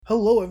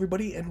Hello,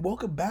 everybody, and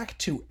welcome back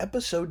to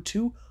episode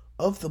 2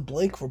 of the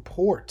Blank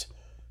Report.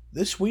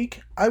 This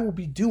week, I will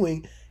be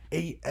doing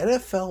a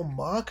NFL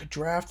mock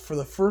draft for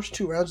the first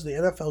 2 rounds of the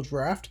NFL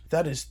draft.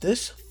 That is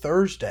this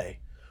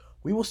Thursday.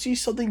 We will see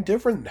something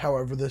different,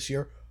 however, this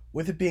year,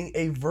 with it being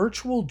a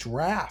virtual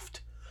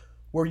draft,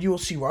 where you will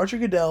see Roger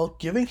Goodell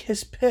giving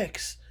his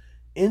picks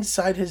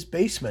inside his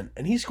basement,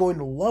 and he's going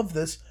to love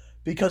this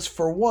because,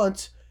 for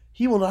once,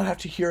 he will not have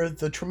to hear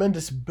the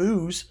tremendous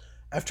boos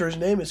after his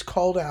name is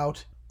called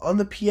out on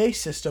the PA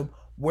system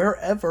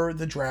wherever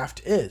the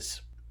draft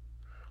is.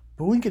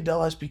 Booing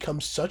Goodell has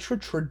become such a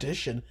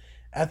tradition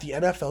at the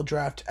NFL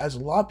draft, as a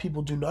lot of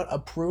people do not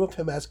approve of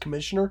him as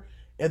commissioner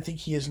and think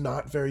he is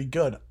not very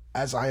good.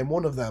 As I am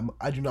one of them,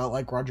 I do not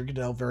like Roger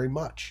Goodell very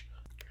much.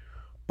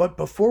 But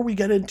before we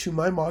get into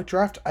my mock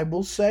draft, I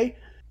will say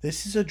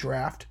this is a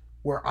draft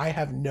where I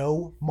have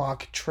no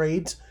mock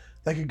trades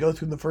that could go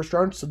through in the first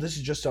round, so this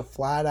is just a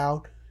flat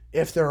out,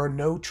 if there are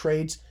no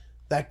trades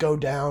that go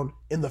down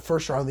in the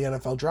first round of the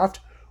NFL draft,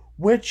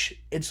 which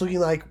it's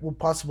looking like will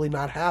possibly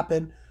not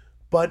happen.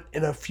 But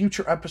in a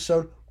future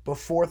episode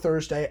before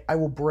Thursday, I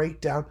will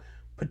break down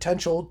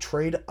potential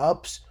trade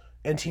ups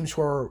and teams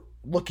who are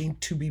looking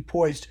to be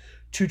poised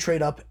to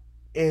trade up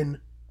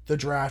in the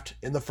draft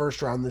in the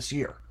first round this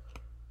year.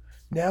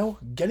 Now,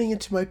 getting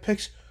into my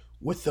picks,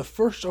 with the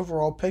first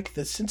overall pick,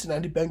 the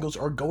Cincinnati Bengals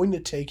are going to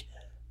take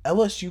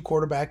LSU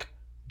quarterback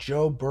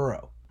Joe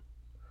Burrow.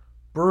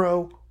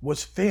 Burrow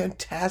was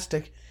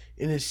fantastic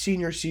in his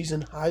senior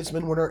season,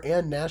 Heisman winner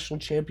and national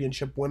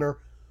championship winner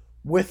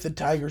with the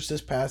Tigers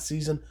this past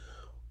season.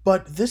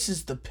 But this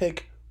is the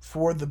pick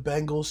for the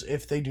Bengals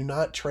if they do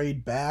not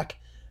trade back,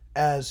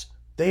 as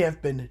they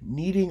have been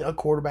needing a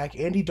quarterback.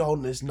 Andy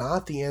Dalton is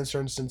not the answer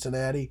in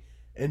Cincinnati,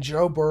 and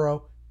Joe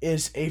Burrow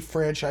is a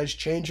franchise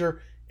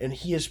changer, and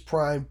he is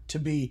primed to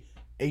be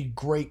a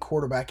great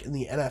quarterback in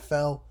the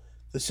NFL.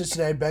 The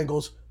Cincinnati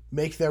Bengals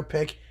make their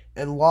pick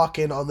and lock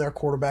in on their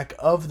quarterback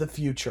of the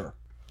future.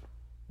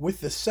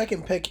 With the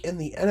second pick in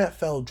the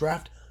NFL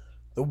draft,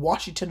 the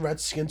Washington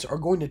Redskins are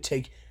going to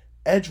take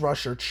edge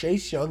rusher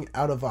Chase Young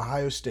out of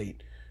Ohio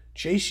State.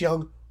 Chase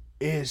Young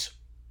is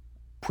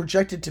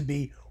projected to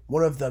be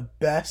one of the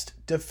best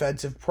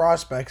defensive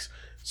prospects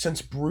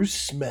since Bruce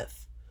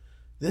Smith.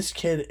 This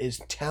kid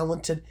is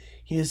talented.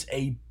 He is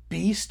a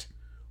beast.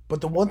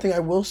 But the one thing I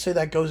will say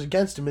that goes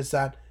against him is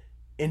that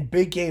in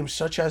big games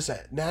such as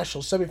that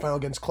national semifinal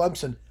against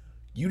Clemson,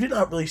 you did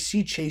not really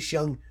see Chase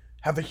Young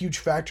have a huge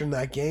factor in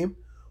that game.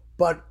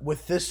 But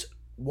with this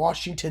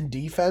Washington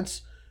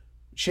defense,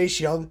 Chase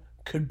Young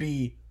could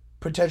be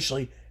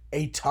potentially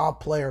a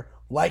top player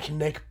like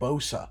Nick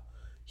Bosa.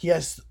 He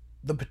has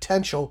the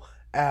potential,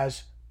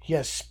 as he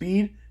has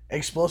speed,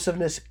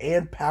 explosiveness,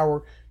 and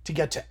power to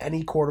get to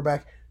any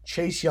quarterback.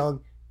 Chase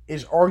Young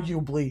is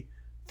arguably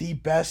the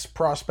best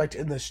prospect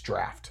in this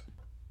draft.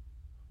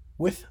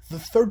 With the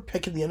third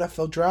pick in the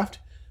NFL draft,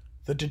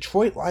 the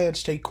Detroit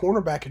Lions take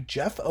cornerback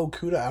Jeff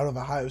Okudah out of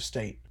Ohio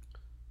State.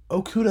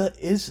 Okudah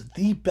is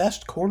the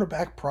best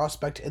cornerback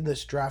prospect in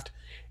this draft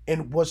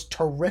and was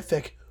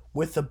terrific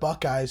with the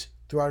Buckeyes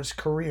throughout his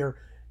career,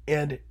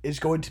 and is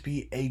going to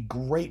be a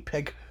great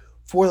pick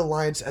for the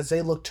Lions as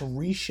they look to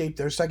reshape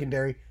their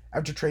secondary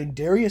after trading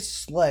Darius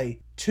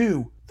Slay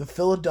to the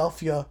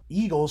Philadelphia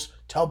Eagles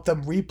to help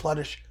them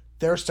replenish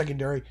their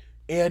secondary,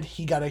 and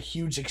he got a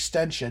huge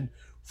extension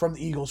from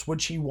the Eagles,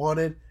 which he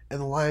wanted, and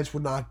the Lions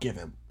would not give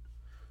him.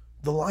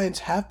 The Lions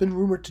have been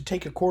rumored to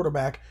take a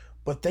quarterback,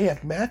 but they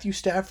have Matthew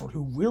Stafford,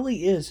 who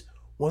really is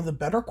one of the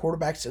better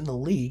quarterbacks in the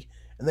league,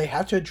 and they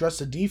have to address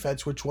the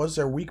defense, which was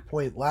their weak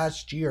point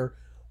last year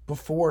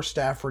before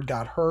Stafford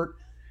got hurt.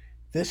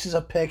 This is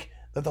a pick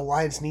that the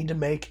Lions need to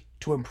make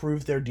to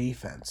improve their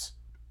defense.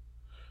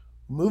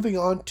 Moving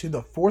on to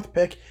the fourth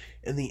pick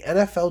in the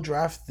NFL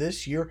draft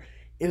this year,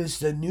 it is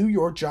the New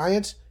York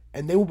Giants,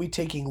 and they will be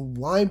taking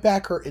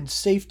linebacker and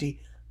safety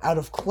out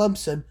of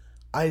Clemson,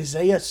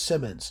 Isaiah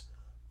Simmons.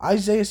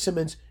 Isaiah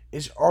Simmons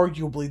is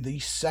arguably the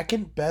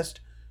second best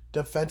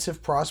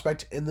defensive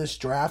prospect in this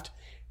draft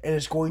and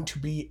is going to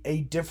be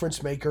a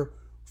difference maker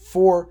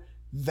for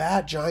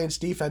that Giants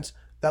defense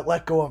that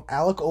let go of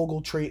Alec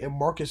Ogletree and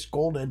Marcus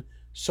Golden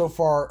so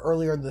far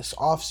earlier in this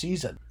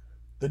offseason.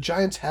 The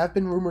Giants have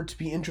been rumored to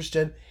be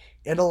interested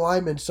in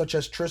alignment such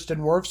as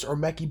Tristan Wirfs or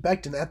Mekhi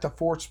Becton at the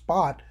fourth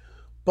spot,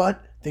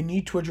 but they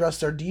need to address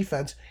their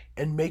defense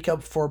and make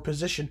up for a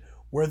position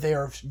where they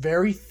are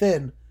very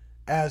thin,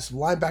 as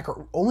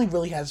linebacker only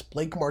really has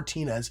Blake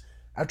Martinez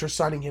after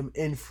signing him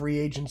in free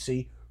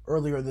agency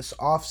earlier this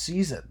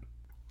offseason.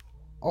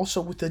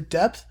 Also, with the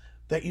depth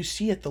that you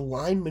see at the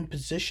lineman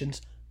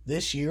positions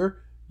this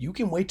year, you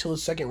can wait till the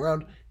second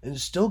round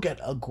and still get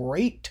a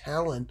great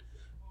talent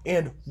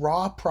and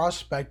raw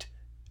prospect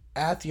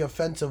at the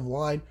offensive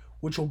line,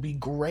 which will be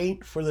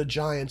great for the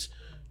Giants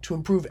to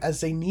improve, as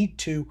they need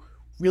to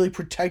really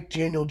protect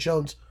Daniel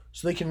Jones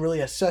so they can really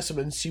assess him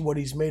and see what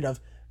he's made of,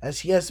 as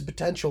he has the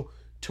potential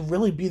to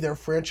really be their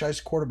franchise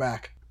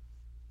quarterback.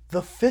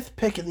 The fifth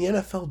pick in the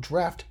NFL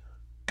draft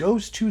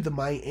goes to the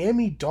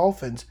Miami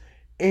Dolphins,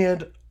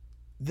 and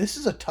This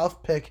is a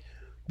tough pick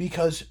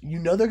because you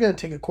know they're going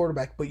to take a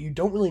quarterback, but you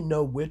don't really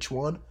know which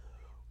one.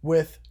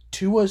 With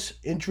Tua's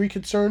injury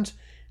concerns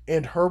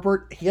and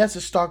Herbert, he has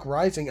his stock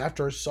rising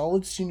after a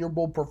solid Senior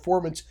Bowl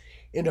performance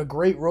and a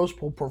great Rose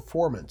Bowl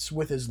performance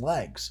with his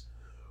legs.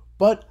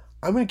 But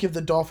I'm going to give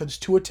the Dolphins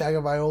Tua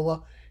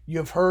Tagovailoa. You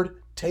have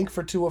heard tank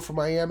for Tua for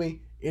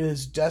Miami. It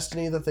is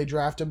destiny that they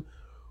draft him.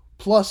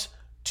 Plus,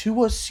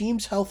 Tua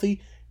seems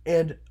healthy,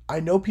 and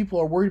I know people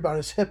are worried about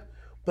his hip,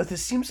 but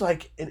this seems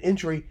like an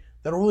injury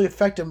that will really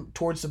affect him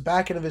towards the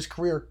back end of his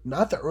career,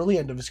 not the early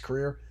end of his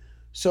career.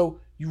 So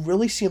you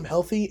really see him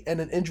healthy and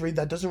an injury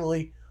that doesn't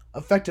really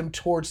affect him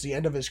towards the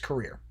end of his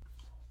career.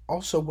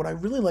 Also, what I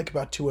really like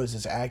about Tua is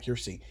his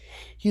accuracy.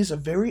 He is a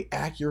very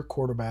accurate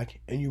quarterback,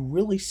 and you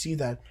really see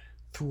that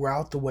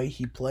throughout the way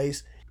he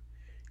plays.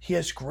 He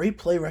has great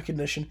play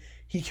recognition.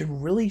 He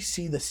can really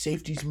see the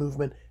safety's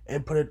movement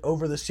and put it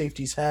over the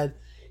safety's head.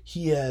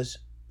 He has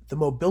the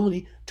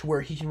mobility to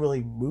where he can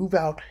really move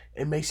out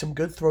and make some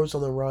good throws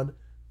on the run.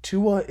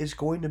 Tua is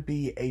going to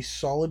be a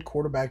solid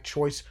quarterback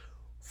choice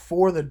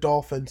for the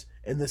Dolphins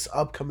in this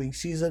upcoming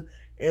season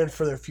and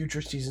for their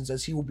future seasons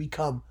as he will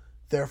become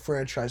their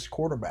franchise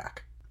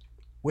quarterback.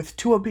 With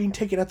Tua being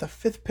taken at the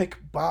 5th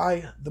pick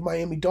by the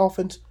Miami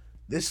Dolphins,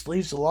 this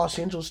leaves the Los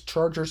Angeles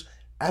Chargers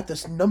at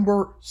this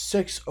number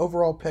 6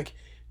 overall pick,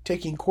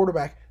 taking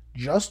quarterback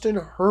Justin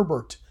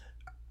Herbert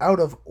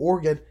out of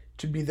Oregon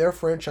to be their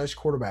franchise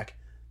quarterback.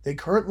 They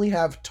currently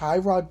have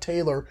Tyrod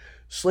Taylor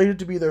slated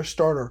to be their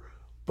starter,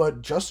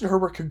 but Justin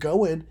Herbert could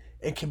go in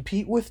and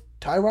compete with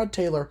Tyrod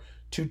Taylor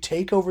to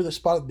take over the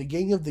spot at the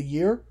beginning of the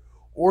year,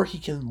 or he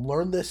can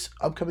learn this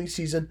upcoming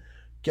season,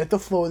 get the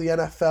flow of the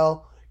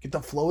NFL, get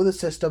the flow of the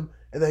system,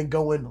 and then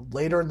go in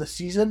later in the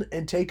season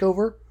and take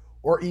over,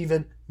 or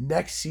even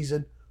next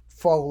season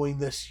following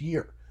this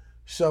year.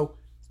 So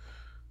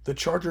the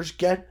Chargers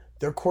get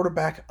their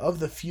quarterback of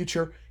the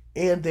future,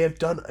 and they have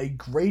done a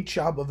great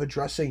job of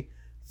addressing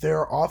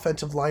their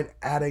offensive line,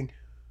 adding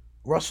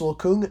Russell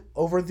Okung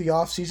over the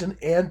offseason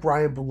and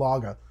Brian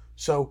Bulaga.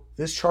 So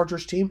this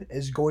Chargers team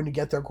is going to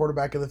get their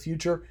quarterback of the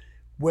future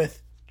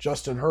with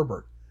Justin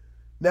Herbert.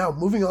 Now,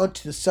 moving on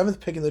to the 7th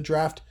pick in the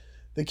draft,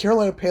 the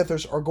Carolina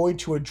Panthers are going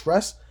to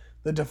address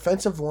the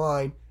defensive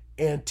line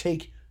and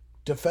take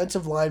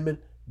defensive lineman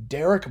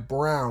Derek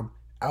Brown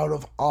out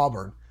of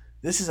Auburn.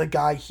 This is a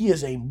guy, he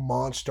is a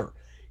monster.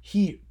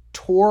 He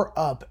tore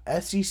up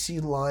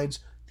SEC lines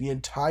the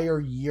entire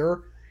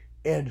year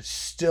and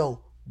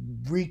still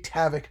wreaked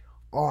havoc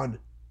on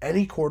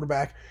any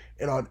quarterback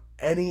and on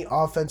any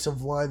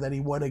offensive line that he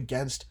went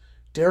against.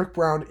 Derek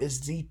Brown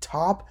is the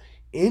top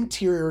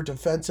interior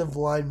defensive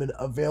lineman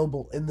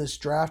available in this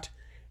draft,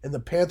 and the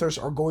Panthers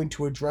are going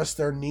to address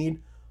their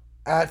need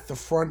at the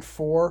front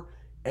 4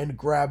 and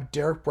grab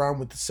Derek Brown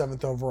with the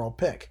 7th overall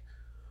pick.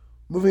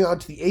 Moving on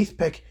to the 8th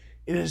pick,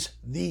 it is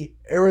the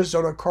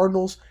Arizona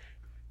Cardinals,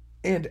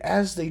 and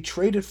as they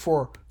traded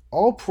for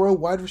all-pro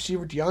wide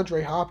receiver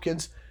DeAndre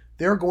Hopkins,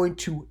 they're going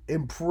to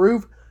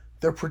improve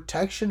their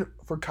protection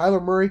for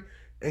Kyler Murray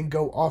and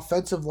go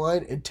offensive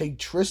line and take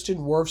Tristan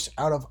Wirfs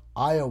out of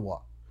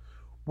Iowa.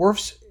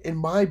 Wirfs, in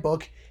my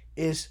book,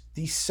 is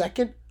the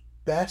second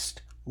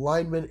best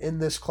lineman in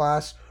this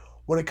class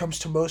when it comes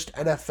to most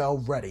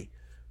NFL ready.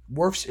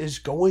 Wirfs is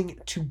going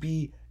to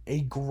be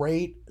a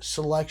great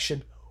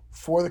selection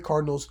for the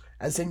Cardinals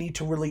as they need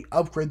to really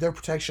upgrade their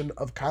protection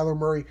of Kyler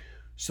Murray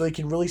so they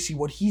can really see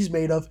what he's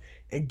made of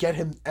and get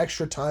him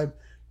extra time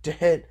to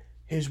hit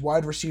his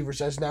wide receivers,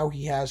 as now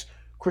he has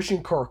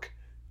Christian Kirk,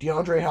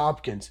 DeAndre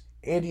Hopkins,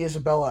 Andy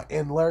Isabella,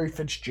 and Larry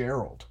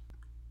Fitzgerald.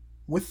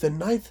 With the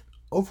 9th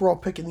overall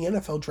pick in the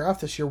NFL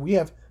draft this year, we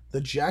have the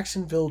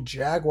Jacksonville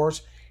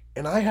Jaguars,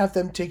 and I have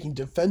them taking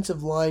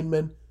defensive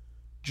lineman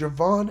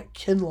Javon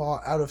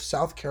Kinlaw out of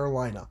South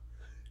Carolina.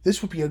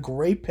 This would be a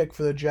great pick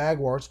for the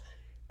Jaguars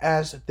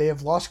as they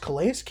have lost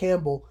Calais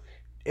Campbell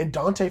and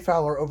Dante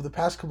Fowler over the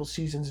past couple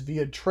seasons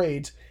via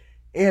trades,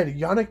 and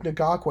Yannick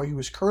Ngakoue, who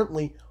is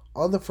currently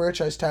on the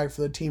franchise tag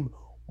for the team,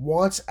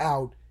 wants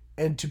out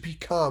and to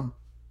become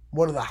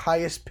one of the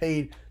highest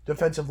paid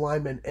defensive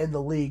linemen in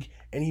the league,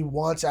 and he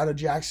wants out of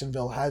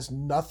Jacksonville, has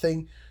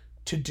nothing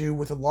to do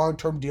with a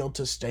long-term deal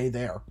to stay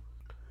there.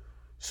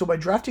 So by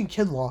drafting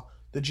Kinlaw,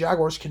 the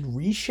Jaguars can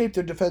reshape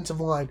their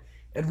defensive line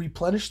and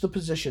replenish the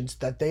positions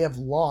that they have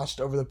lost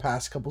over the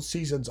past couple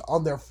seasons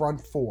on their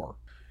front 4.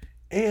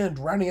 And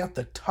rounding out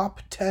the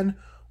top 10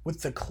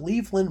 with the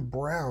Cleveland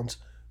Browns,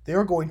 they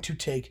are going to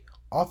take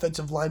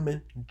offensive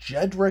lineman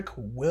Jedrick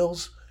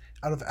Wills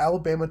out of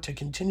Alabama to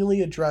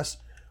continually address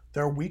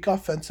their weak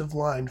offensive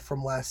line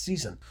from last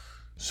season.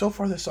 So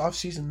far this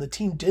offseason, the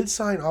team did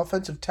sign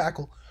offensive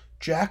tackle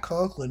Jack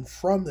Conklin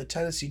from the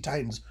Tennessee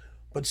Titans,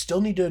 but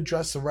still need to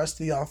address the rest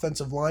of the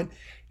offensive line,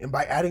 and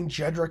by adding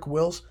Jedrick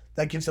Wills,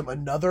 that gives them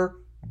another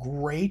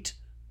great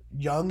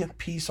young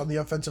piece on the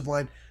offensive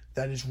line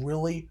that has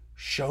really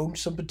shown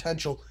some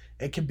potential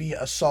and can be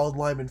a solid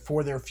lineman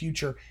for their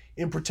future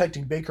in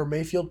protecting Baker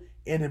Mayfield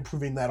and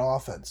improving that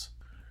offense.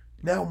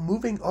 Now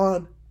moving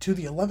on to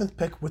the 11th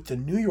pick with the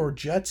New York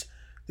Jets,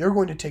 They're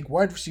going to take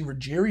wide receiver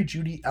Jerry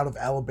Jeudy out of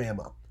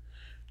Alabama.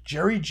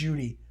 Jerry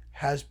Jeudy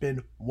has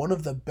been one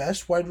of the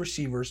best wide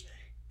receivers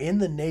in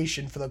the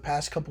nation for the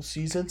past couple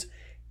seasons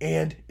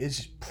and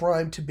is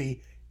primed to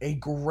be a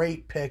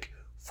great pick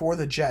for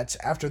the Jets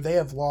after they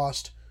have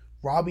lost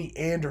Robbie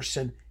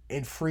Anderson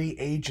in free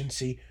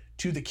agency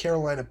to the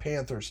Carolina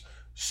Panthers.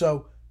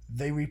 So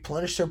they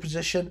replenished their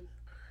position.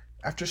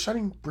 After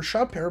signing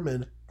Breshad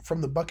Perriman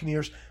from the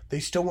Buccaneers, they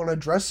still want to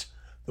address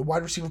the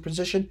wide receiver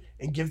position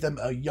and give them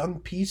a young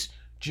piece.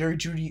 Jerry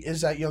Jeudy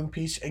is that young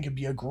piece and can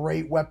be a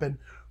great weapon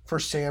for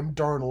Sam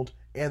Darnold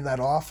and that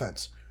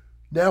offense.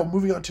 Now,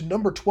 moving on to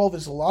number 12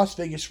 is the Las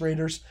Vegas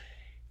Raiders.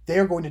 They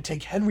are going to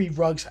take Henry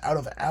Ruggs out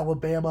of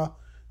Alabama.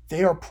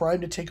 They are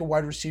primed to take a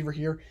wide receiver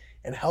here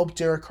and help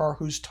Derek Carr,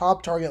 whose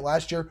top target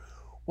last year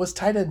was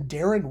tight end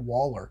Darren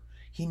Waller.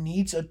 He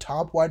needs a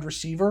top wide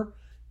receiver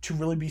to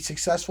really be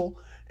successful,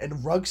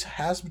 and Ruggs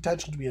has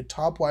potential to be a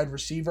top wide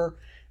receiver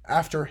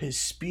after his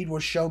speed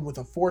was shown with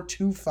a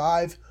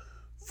 4.25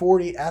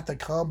 40 at the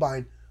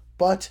combine.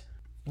 But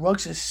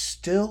Ruggs is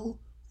still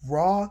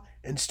raw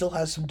and still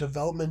has some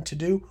development to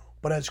do,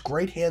 but has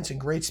great hands and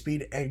great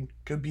speed and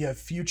could be a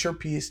future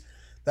piece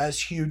that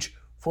is huge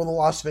for the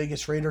Las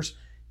Vegas Raiders.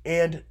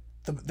 And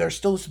there's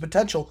still this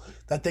potential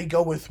that they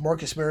go with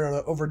Marcus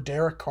Mariota over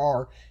Derek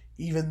Carr,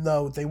 even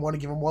though they want to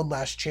give him one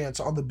last chance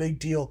on the big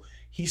deal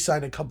he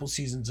signed a couple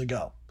seasons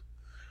ago.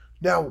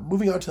 Now,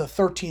 moving on to the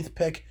 13th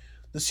pick,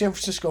 the San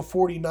Francisco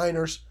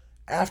 49ers,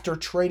 after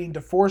trading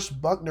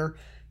DeForest Buckner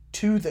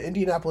to the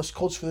Indianapolis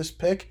Colts for this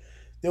pick,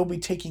 they'll be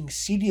taking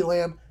CeeDee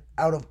Lamb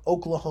out of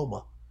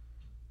Oklahoma.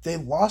 They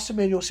lost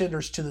Emmanuel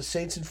Sanders to the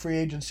Saints in free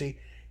agency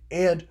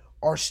and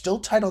are still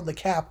tight on the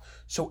cap,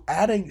 so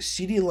adding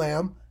CeeDee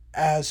Lamb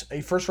as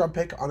a first-round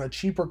pick on a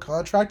cheaper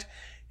contract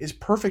is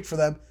perfect for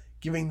them,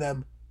 giving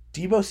them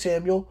Deebo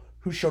Samuel,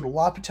 who showed a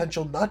lot of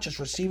potential not just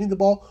receiving the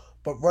ball,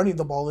 but running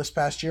the ball this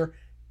past year,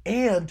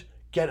 and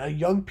get a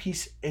young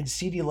piece in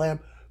CeeDee Lamb,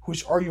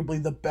 who's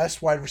arguably the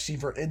best wide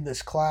receiver in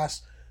this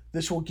class.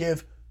 This will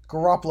give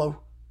Garoppolo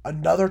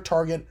another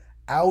target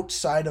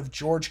outside of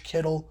George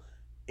Kittle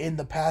in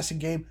the passing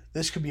game.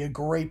 This could be a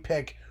great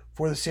pick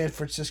for the San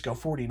Francisco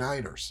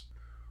 49ers.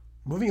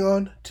 Moving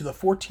on to the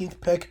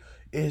 14th pick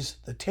is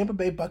the Tampa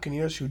Bay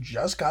Buccaneers, who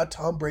just got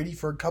Tom Brady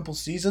for a couple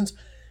seasons.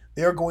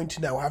 They are going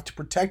to now have to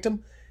protect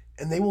him,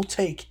 and they will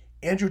take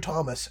Andrew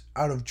Thomas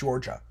out of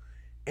Georgia.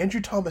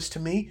 Andrew Thomas, to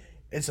me,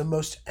 is the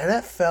most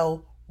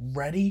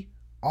NFL-ready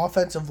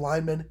offensive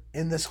lineman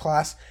in this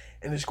class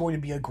and is going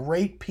to be a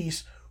great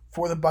piece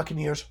for the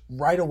Buccaneers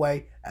right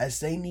away as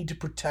they need to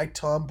protect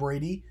Tom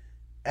Brady.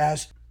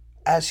 As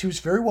he was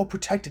very well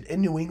protected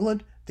in New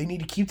England, they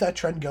need to keep that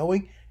trend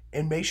going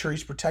and make sure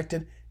he's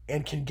protected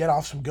and can get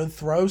off some good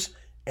throws,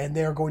 and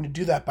they are going to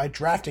do that by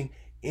drafting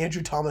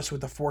Andrew Thomas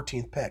with the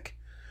 14th pick.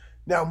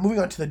 Now, moving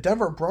on to the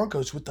Denver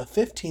Broncos with the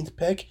 15th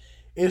pick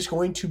is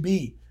going to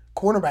be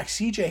cornerback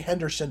C.J.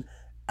 Henderson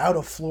out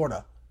of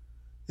Florida.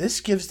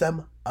 This gives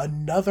them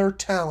another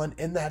talent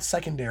in that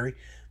secondary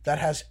that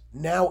has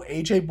now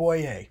A.J.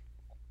 Bouye.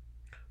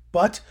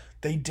 But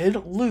they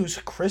did lose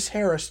Chris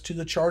Harris to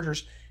the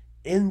Chargers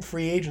in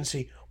free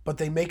agency, but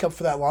they make up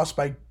for that loss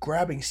by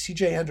grabbing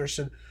C.J.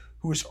 Henderson,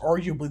 who is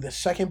arguably the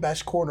second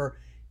best corner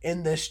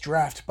in this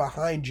draft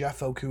behind Jeff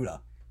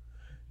Okudah.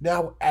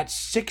 Now, at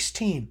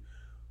 16,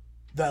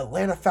 the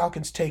Atlanta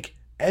Falcons take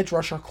edge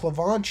rusher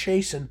Clavon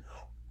Chasen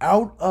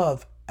out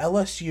of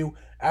LSU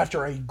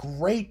after a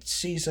great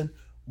season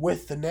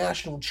with the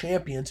national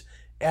champions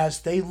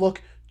as they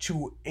look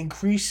to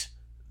increase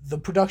the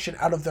production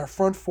out of their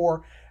front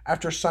four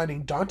after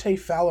signing Dante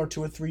Fowler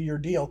to a 3-year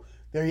deal.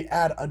 They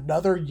add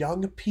another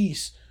young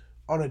piece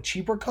on a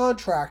cheaper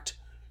contract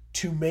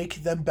to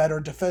make them better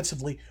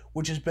defensively,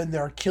 which has been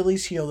their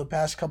Achilles heel the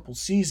past couple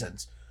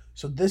seasons.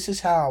 So this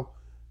is how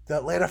the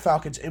Atlanta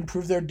Falcons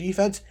improve their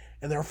defense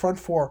and their front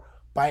four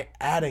by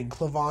adding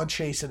Clavon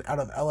Chasen out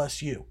of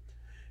LSU.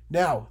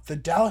 Now, the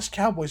Dallas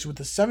Cowboys with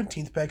the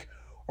 17th pick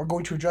are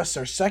going to address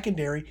their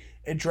secondary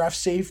and draft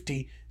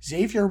safety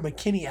Xavier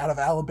McKinney out of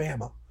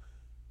Alabama.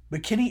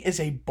 McKinney is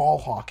a ball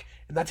hawk,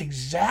 and that's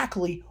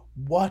exactly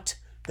what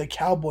the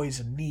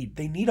Cowboys need.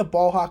 They need a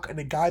ball hawk and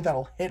a guy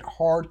that'll hit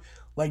hard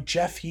like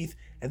Jeff Heath,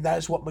 and that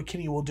is what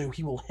McKinney will do.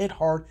 He will hit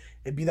hard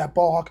and be that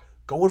ball hawk,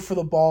 going for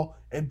the ball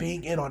and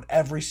being in on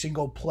every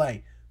single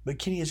play.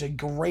 McKinney is a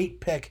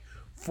great pick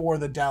for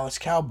the Dallas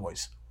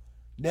Cowboys.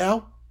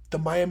 Now, the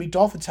Miami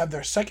Dolphins have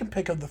their second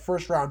pick of the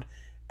first round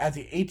at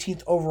the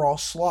 18th overall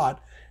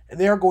slot, and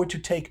they are going to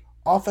take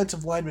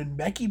offensive lineman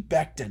Mekhi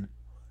Becton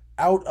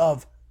out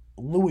of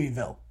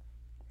Louisville.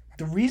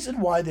 The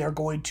reason why they are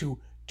going to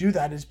do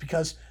that is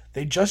because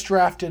they just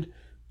drafted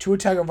Tua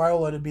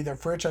Tagovailoa to be their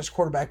franchise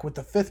quarterback with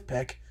the 5th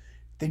pick.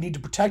 They need to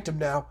protect him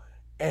now,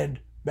 and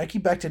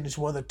Mekhi Becton is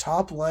one of the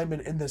top linemen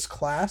in this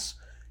class.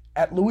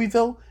 At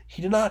Louisville,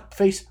 he did not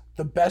face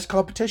the best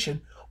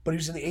competition, but he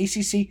was in the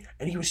ACC,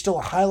 and he was still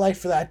a highlight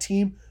for that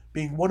team,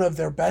 being one of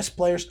their best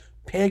players,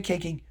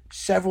 pancaking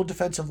several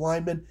defensive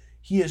linemen.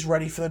 He is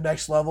ready for the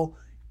next level,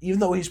 even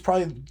though he's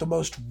probably the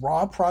most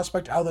raw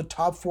prospect out of the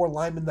top 4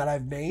 linemen that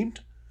I've named.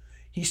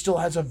 he still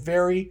has a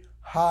very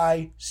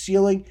high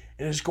ceiling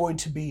and is going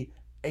to be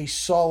a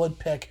solid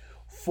pick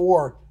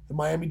for the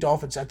Miami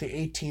Dolphins at the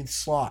 18th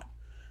slot.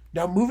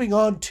 Now moving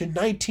on to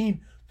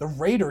 19, the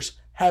Raiders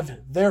have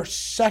their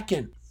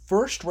second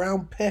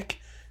first-round pick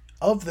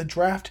of the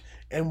draft,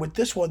 and with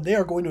this one, they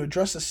are going to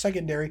address the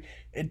secondary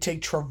and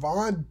take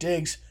Trevon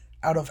Diggs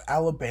out of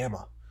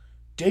Alabama.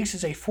 Diggs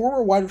is a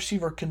former wide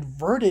receiver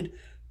converted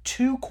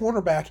to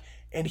cornerback,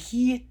 and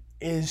he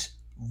is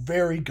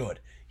very good.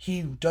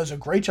 He does a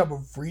great job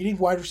of reading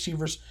wide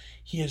receivers.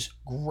 He is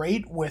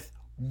great with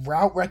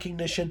route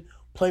recognition,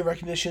 play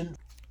recognition,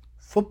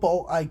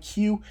 football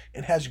IQ,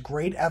 and has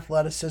great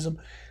athleticism.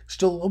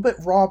 Still a little bit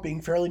raw,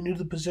 being fairly new to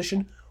the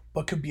position,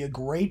 but could be a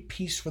great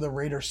piece for the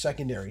Raiders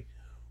secondary.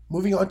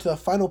 Moving on to the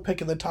final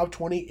pick in the top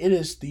 20, it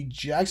is the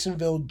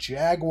Jacksonville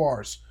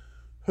Jaguars,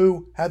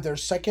 who had their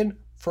second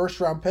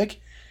first-round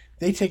pick.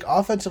 They take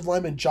offensive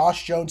lineman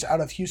Josh Jones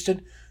out of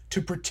Houston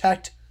to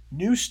protect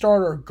new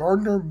starter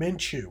Gardner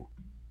Minshew.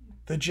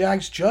 The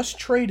Jags just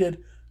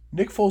traded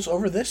Nick Foles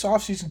over this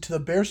offseason to the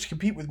Bears to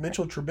compete with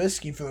Mitchell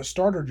Trubisky for the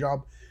starter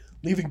job,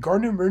 leaving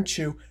Gardner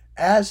Minshew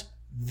as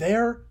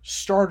their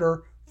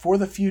starter for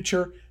the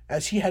future,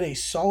 as he had a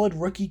solid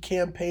rookie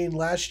campaign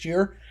last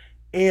year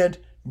and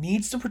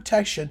needs the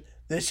protection.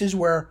 This is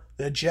where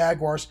the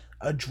Jaguars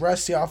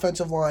address the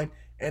offensive line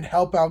and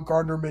help out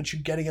Gardner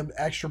Minshew, getting him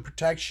extra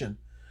protection.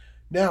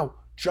 Now,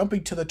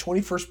 jumping to the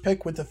 21st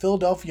pick with the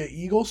Philadelphia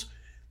Eagles,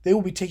 they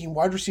will be taking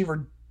wide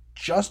receiver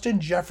Justin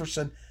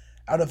Jefferson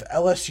out of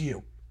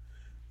LSU.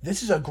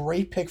 This is a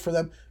great pick for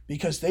them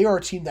because they are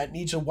a team that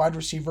needs a wide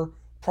receiver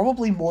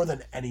probably more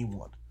than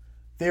anyone.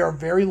 They are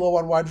very low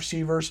on wide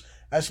receivers,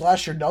 as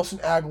last year Nelson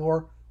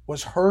Aguilar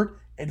was hurt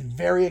and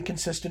very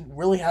inconsistent,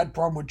 really had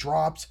problem with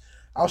drops.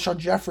 Alshon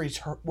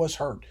Jeffries was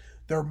hurt.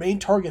 Their main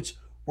targets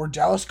were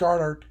Dallas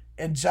Goedert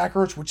and Zach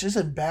Ertz, which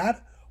isn't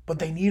bad, but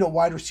they need a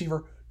wide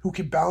receiver who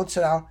can balance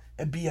it out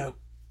and be a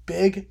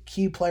big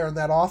key player in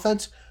that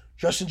offense.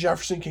 Justin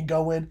Jefferson can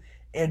go in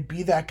and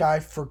be that guy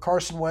for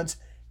Carson Wentz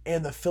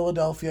and the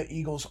Philadelphia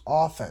Eagles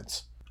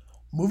offense.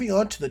 Moving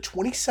on to the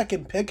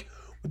 22nd pick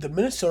with the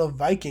Minnesota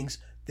Vikings,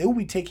 they will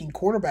be taking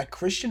cornerback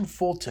Christian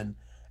Fulton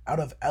out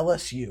of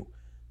LSU.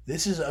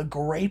 This is a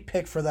great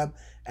pick for them,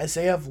 as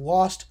they have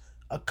lost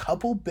a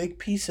couple big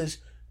pieces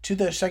to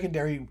their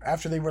secondary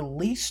after they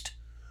released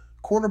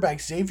cornerback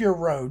Xavier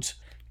Rhodes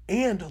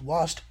and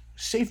lost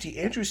safety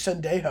Andrew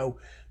Sendejo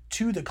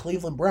to the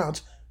Cleveland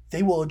Browns.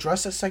 They will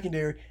address that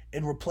secondary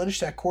and replenish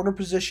that corner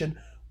position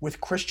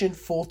with Christian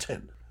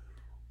Fulton.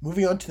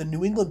 Moving on to the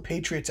New England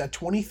Patriots at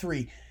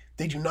 23,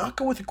 they do not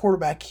go with a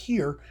quarterback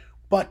here,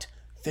 but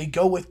they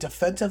go with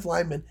defensive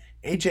lineman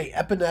A.J.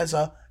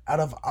 Epineza out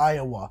of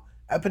Iowa.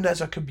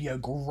 Epineza could be a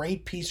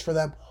great piece for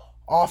them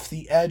off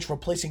the edge,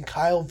 replacing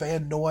Kyle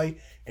Van Noy,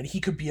 and he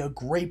could be a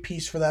great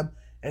piece for them,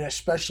 and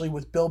especially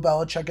with Bill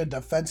Belichick, a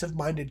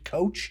defensive-minded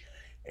coach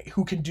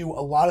who can do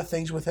a lot of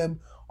things with him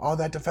on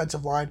that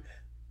defensive line.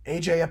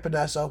 A.J.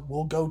 Epineza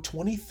will go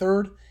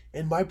 23rd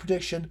in my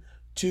prediction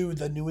to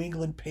the New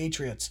England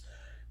Patriots.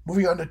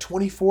 Moving on to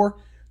 24,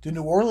 the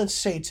New Orleans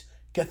Saints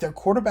get their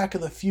quarterback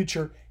of the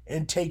future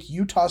and take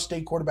Utah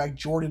State quarterback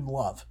Jordan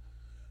Love.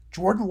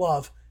 Jordan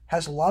Love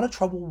has a lot of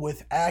trouble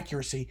with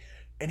accuracy,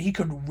 and he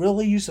could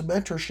really use the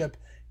mentorship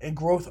and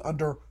growth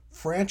under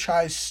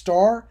franchise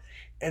star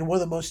and one of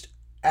the most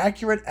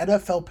accurate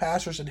NFL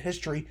passers in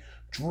history,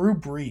 Drew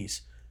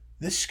Brees.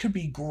 This could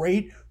be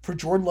great for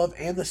Jordan Love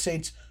and the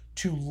Saints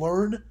to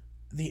learn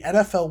the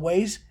NFL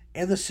ways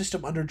and the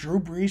system under Drew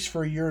Brees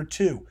for a year or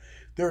two.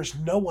 There is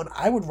no one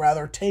I would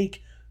rather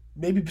take,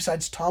 maybe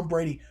besides Tom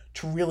Brady,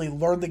 to really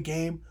learn the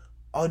game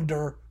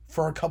under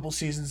for a couple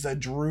seasons than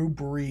Drew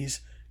Brees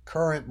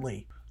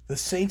currently. The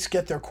Saints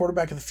get their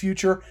quarterback of the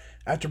future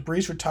after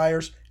Brees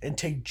retires and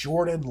take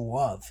Jordan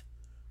Love.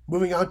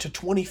 Moving on to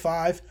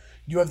 25,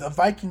 you have the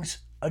Vikings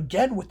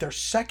again with their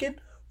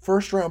second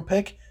first-round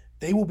pick.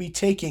 They will be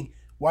taking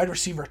wide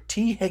receiver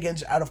T.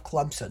 Higgins out of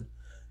Clemson.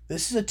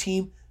 This is a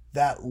team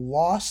that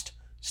lost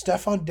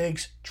Stephon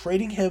Diggs,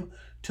 trading him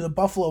to the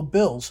Buffalo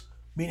Bills,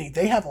 meaning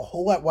they have a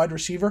hole at wide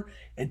receiver,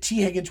 and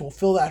T. Higgins will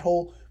fill that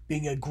hole,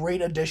 being a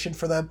great addition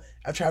for them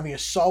after having a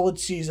solid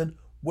season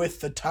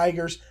with the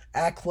Tigers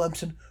at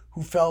Clemson,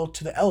 who fell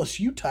to the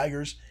LSU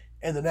Tigers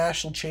in the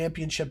national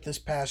championship this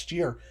past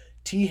year.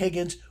 T.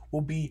 Higgins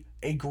will be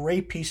a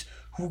great piece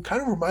who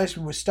kind of reminds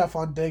me with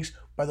Stephon Diggs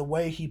by the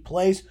way he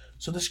plays,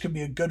 so this could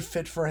be a good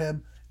fit for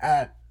him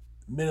at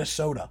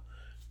Minnesota.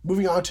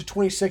 Moving on to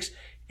 26,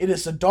 it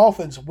is the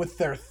Dolphins with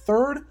their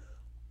third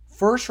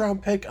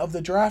first-round pick of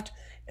the draft,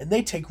 and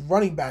they take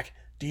running back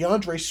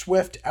DeAndre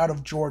Swift out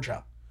of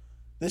Georgia.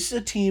 This is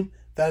a team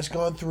that has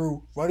gone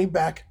through running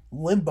back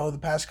limbo the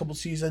past couple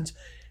seasons,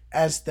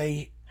 as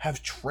they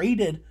have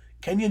traded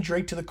Kenyon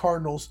Drake to the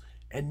Cardinals,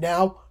 and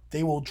now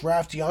they will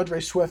draft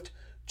DeAndre Swift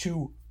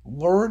to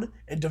learn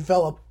and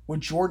develop with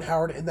Jordan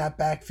Howard in that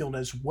backfield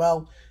as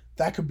well.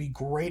 That could be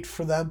great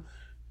for them.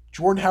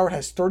 Jordan Howard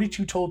has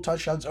 32 total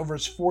touchdowns over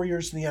his 4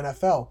 years in the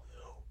NFL,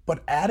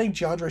 but adding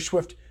DeAndre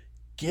Swift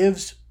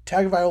gives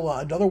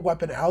Tagovailoa another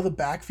weapon out of the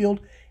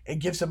backfield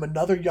and gives them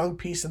another young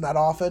piece in that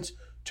offense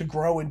to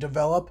grow and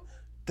develop,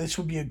 this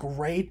would be a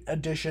great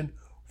addition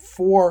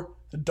for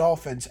the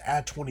Dolphins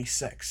at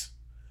 26.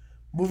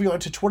 Moving on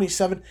to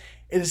 27,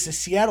 it is the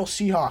Seattle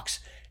Seahawks,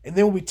 and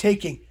they will be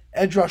taking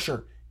edge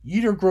rusher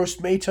Yetur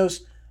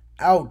Gross-Matos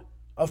out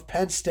of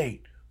Penn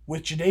State.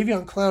 With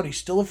Jadeveon Clowney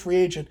still a free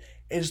agent,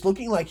 it is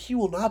looking like he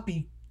will not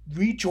be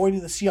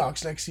rejoining the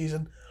Seahawks next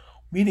season,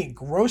 meaning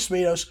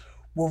Gross-Matos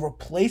will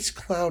replace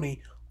Clowney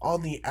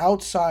on the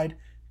outside,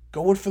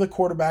 going for the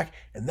quarterback,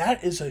 and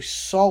that is a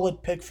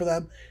solid pick for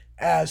them,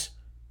 as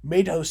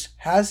Matos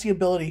has the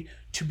ability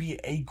to be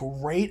a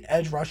great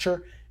edge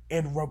rusher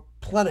and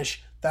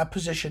replenish that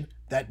position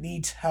that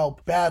needs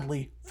help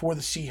badly for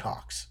the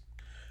Seahawks.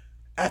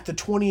 At the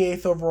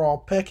 28th overall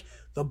pick,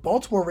 the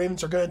Baltimore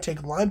Ravens are going to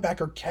take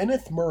linebacker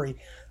Kenneth Murray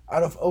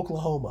out of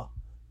Oklahoma.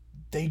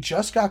 They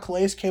just got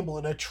Calais Campbell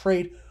in a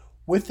trade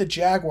with the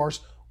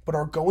Jaguars, but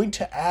are going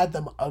to add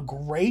them a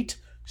great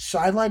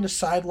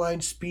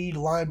sideline-to-sideline speed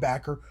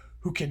linebacker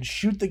who can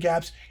shoot the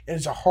gaps and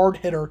is a hard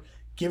hitter,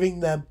 giving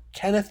them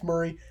Kenneth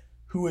Murray,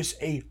 who is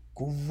a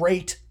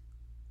great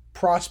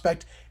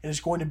prospect and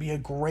is going to be a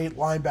great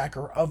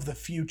linebacker of the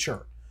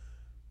future.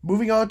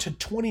 Moving on to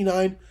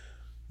 29,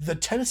 the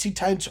Tennessee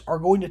Titans are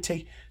going to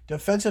take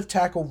defensive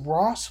tackle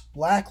Ross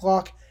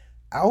Blacklock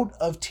out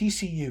of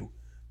TCU.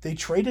 They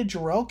traded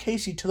Jarrell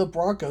Casey to the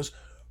Broncos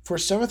for a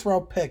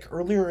 7th-round pick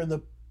earlier in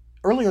the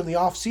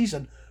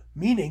offseason,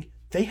 meaning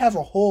they have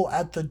a hole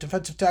at the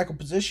defensive tackle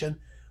position,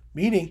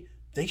 meaning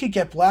they could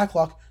get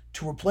Blacklock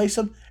to replace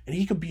him, and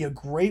he could be a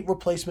great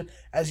replacement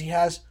as he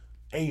has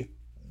a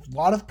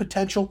lot of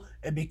potential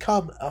and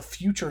become a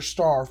future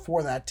star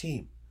for that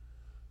team.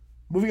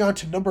 Moving on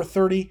to number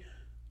 30,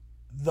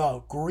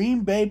 the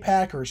Green Bay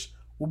Packers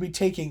will be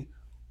taking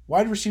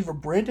wide receiver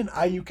Brandon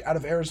Ayuk out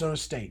of Arizona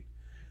State.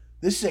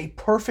 This is a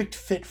perfect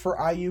fit for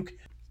Ayuk,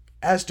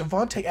 as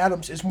Devontae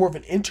Adams is more of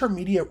an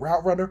intermediate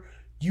route runner.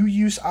 You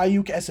use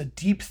Ayuk as a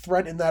deep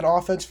threat in that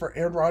offense for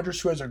Aaron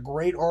Rodgers, who has a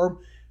great arm.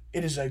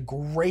 It is a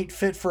great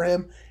fit for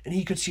him, and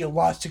he could see a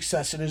lot of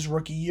success in his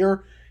rookie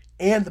year.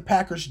 And the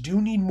Packers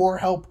do need more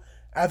help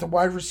at the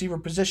wide receiver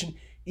position,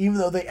 even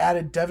though they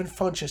added Devin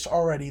Funchess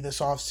already this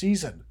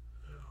offseason.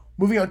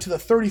 Moving on to the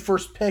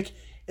 31st pick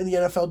in the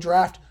NFL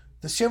Draft,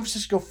 the San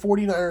Francisco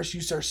 49ers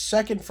use their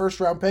second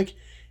first-round pick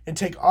and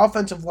take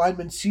offensive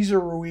lineman Cesar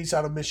Ruiz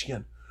out of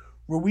Michigan.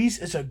 Ruiz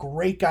is a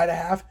great guy to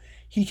have.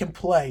 He can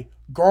play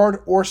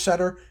guard or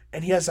center,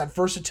 and he has that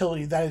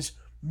versatility that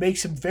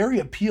makes him very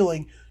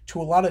appealing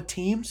to a lot of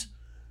teams.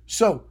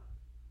 So,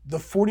 the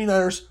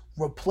 49ers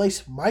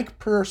replace Mike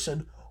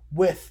Pearson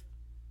with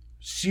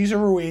Cesar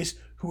Ruiz,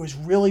 who is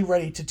really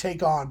ready to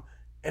take on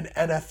an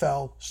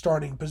NFL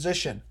starting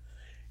position.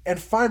 And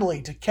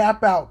finally, to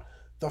cap out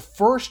the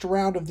first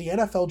round of the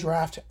NFL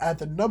Draft at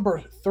the number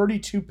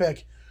 32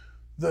 pick,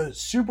 the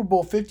Super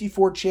Bowl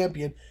 54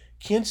 champion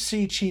Kansas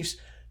City Chiefs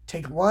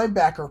take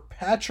linebacker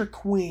Patrick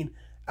Queen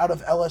out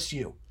of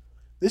LSU.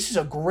 This is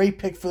a great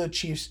pick for the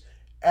Chiefs,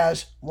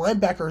 as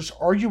linebacker is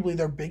arguably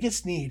their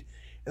biggest need,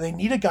 and they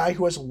need a guy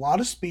who has a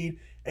lot of speed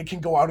and can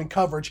go out in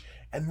coverage,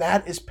 and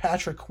that is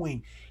Patrick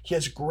Queen. He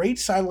has great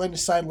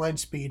sideline-to-sideline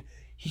speed.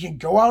 He can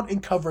go out in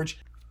coverage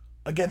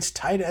against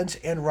tight ends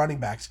and running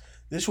backs.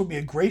 This would be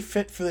a great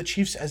fit for the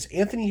Chiefs, as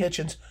Anthony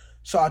Hitchens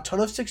saw a ton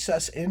of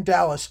success in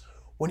Dallas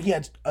when he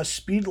had a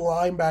speed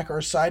linebacker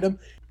aside him,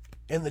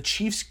 and the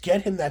Chiefs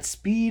get him that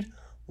speed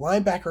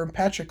linebacker in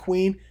Patrick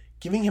Queen,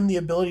 giving him the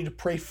ability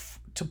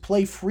to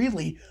play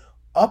freely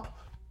up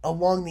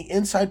along the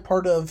inside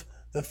part of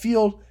the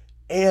field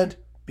and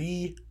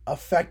be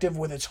effective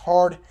with its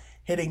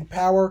hard-hitting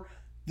power.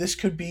 This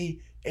could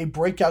be a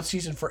breakout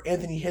season for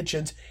Anthony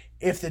Hitchens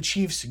if the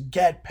Chiefs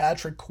get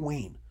Patrick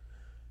Queen.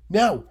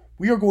 Now,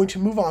 we are going to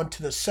move on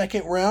to the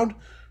second round,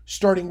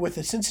 starting with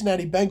the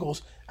Cincinnati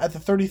Bengals at the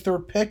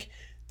 33rd pick.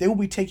 They will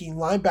be taking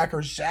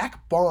linebacker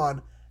Zach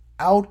Bond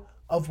out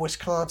of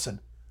Wisconsin.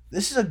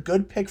 This is a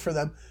good pick for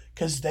them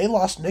because they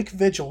lost Nick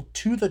Vigil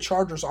to the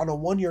Chargers on a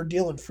one-year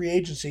deal in free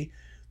agency.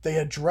 They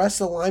addressed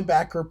the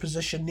linebacker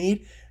position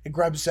need and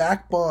grabbed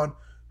Zach Bond,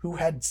 who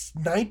had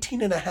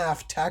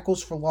 19.5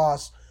 tackles for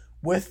loss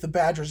with the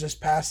Badgers this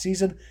past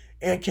season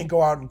and can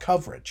go out in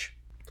coverage.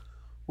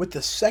 With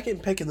the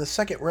second pick in the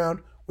second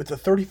round, with the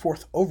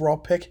 34th overall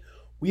pick,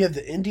 we have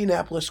the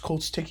Indianapolis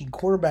Colts taking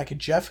cornerback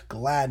Jeff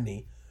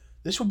Gladney.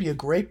 This would be a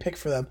great pick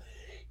for them,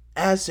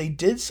 as they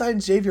did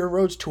sign Xavier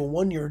Rhodes to a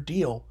one-year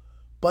deal,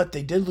 but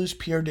they did lose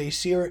Pierre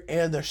Desir,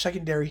 and their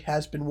secondary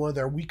has been one of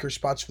their weaker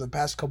spots for the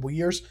past couple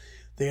years.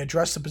 They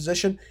address the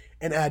position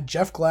and add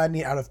Jeff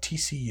Gladney out of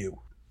TCU.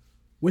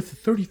 With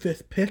the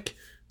 35th pick,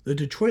 the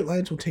Detroit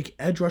Lions will take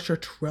edge rusher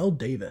Terrell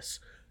Davis.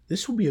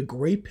 This will be a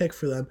great pick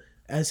for them,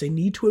 as they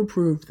need to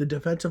improve the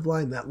defensive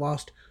line that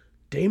lost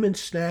Damon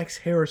Snacks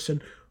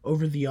Harrison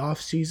over the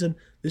offseason.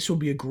 This will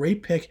be a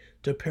great pick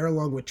to pair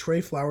along with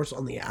Trey Flowers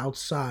on the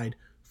outside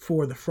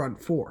for the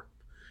front four.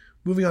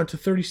 Moving on to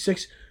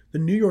 36, the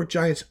New York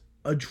Giants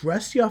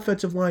address the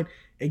offensive line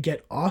and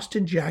get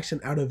Austin Jackson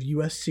out of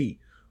USC.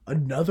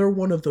 Another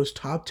one of those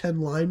top 10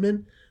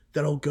 linemen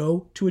that'll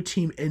go to a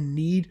team in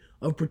need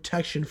of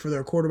protection for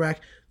their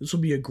quarterback. This will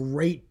be a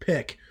great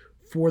pick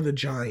for the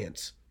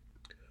Giants.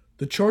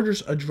 The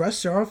Chargers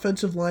address their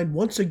offensive line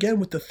once again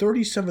with the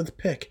 37th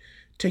pick,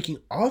 taking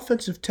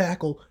offensive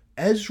tackle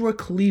Ezra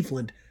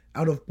Cleveland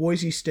out of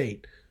Boise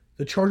State.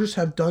 The Chargers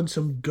have done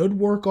some good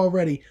work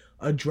already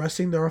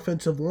addressing their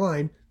offensive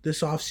line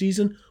this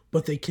offseason,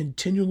 but they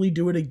continually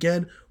do it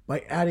again by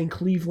adding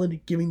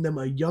Cleveland, giving them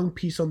a young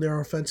piece on their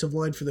offensive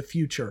line for the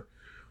future.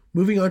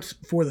 Moving on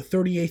for the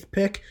 38th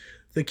pick,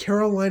 the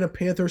Carolina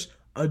Panthers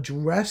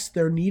address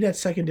their need at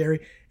secondary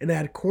and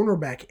add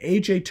cornerback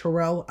A.J.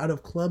 Terrell out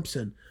of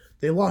Clemson.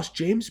 They lost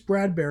James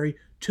Bradberry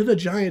to the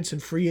Giants in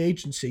free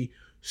agency,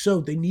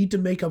 so they need to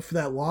make up for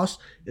that loss,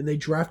 and they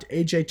draft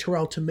A.J.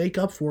 Terrell to make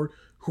up for it,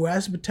 who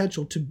has the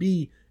potential to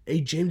be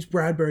a James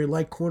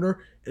Bradberry-like corner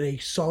and a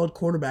solid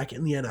cornerback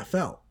in the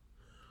NFL.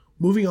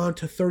 Moving on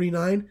to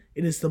 39,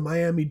 it is the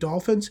Miami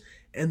Dolphins,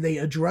 and they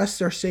address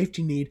their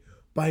safety need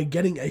by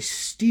getting a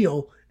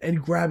steal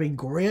and grabbing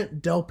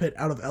Grant Delpit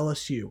out of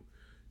LSU.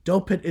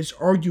 Delpit is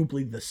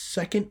arguably the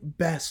second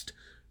best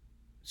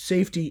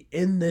safety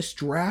in this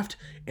draft,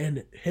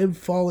 and him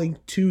falling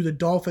to the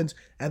Dolphins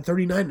at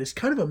 39 is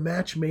kind of a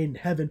match made in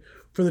heaven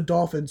for the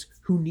Dolphins,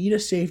 who need a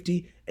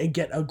safety and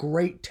get a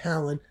great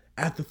talent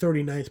at the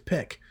 39th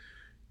pick.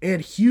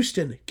 And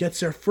Houston gets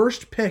their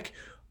first pick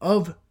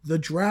of the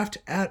draft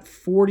at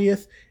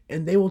 40th,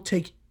 and they will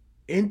take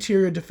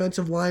interior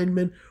defensive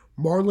lineman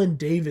Marlon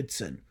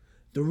Davidson.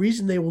 The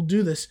reason they will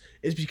do this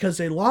is because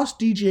they lost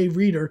DJ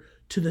Reader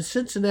to the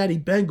Cincinnati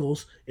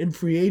Bengals in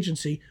free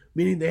agency,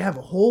 meaning they have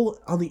a hole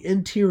on the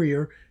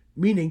interior,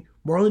 meaning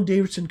Marlon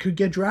Davidson could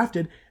get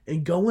drafted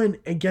and go in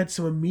and get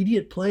some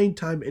immediate playing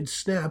time and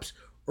snaps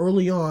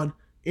early on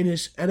in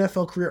his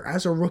NFL career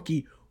as a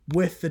rookie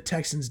with the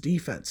Texans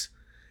defense.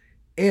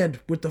 And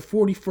with the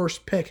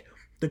 41st pick,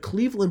 the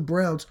Cleveland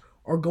Browns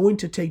are going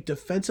to take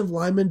defensive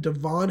lineman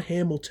Devon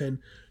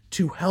Hamilton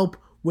to help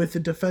with the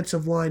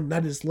defensive line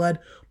that is led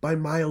by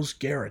Myles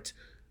Garrett.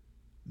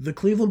 The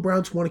Cleveland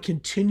Browns want to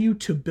continue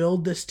to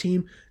build this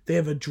team. They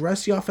have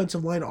addressed the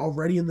offensive line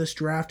already in this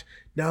draft.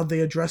 Now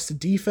they address the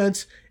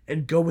defense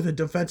and go with a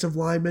defensive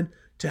lineman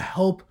to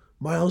help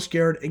Myles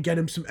Garrett and get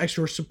him some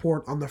extra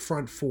support on the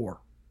front four.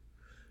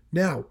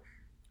 Now,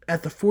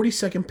 at the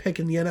 42nd pick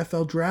in the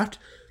NFL draft,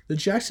 the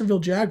Jacksonville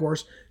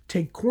Jaguars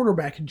take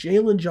cornerback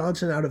Jalen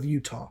Johnson out of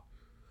Utah.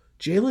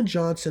 Jalen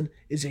Johnson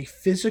is a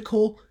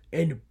physical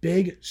and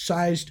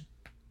big-sized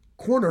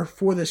corner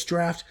for this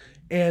draft,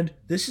 and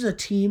this is a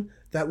team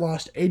that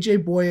lost A.J.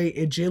 Boye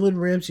and Jalen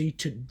Ramsey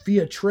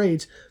via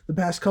trades the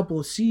past couple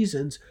of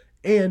seasons,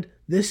 and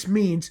this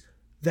means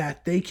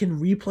that they can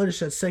replenish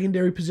that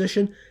secondary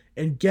position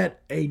and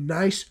get a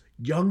nice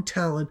young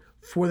talent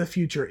for the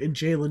future in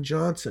Jalen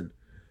Johnson.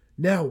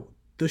 Now,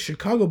 the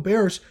Chicago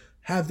Bears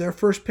have their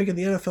first pick in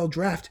the NFL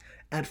draft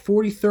at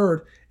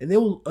 43rd, and they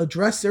will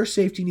address their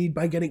safety need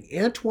by getting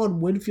Antoine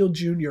Winfield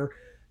Jr.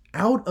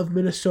 out of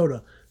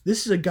Minnesota.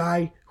 This is a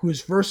guy who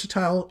is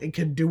versatile and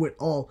can do it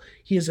all.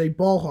 He is a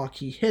ball hawk.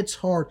 He hits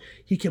hard.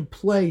 He can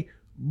play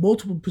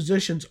multiple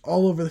positions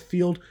all over the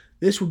field.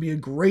 This would be a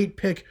great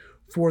pick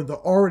for the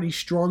already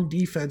strong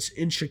defense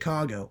in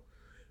Chicago.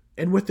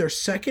 And with their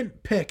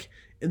second pick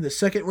in the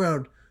second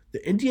round,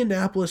 the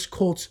Indianapolis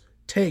Colts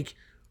take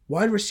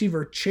wide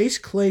receiver Chase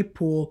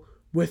Claypool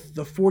with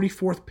the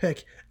 44th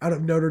pick out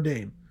of Notre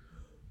Dame.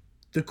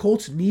 The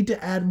Colts need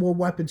to add more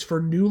weapons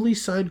for newly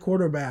signed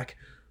quarterback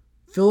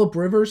Phillip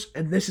Rivers,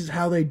 and this is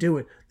how they do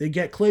it. They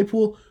get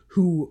Claypool,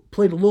 who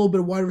played a little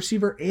bit of wide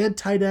receiver and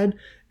tight end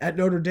at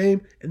Notre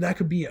Dame, and that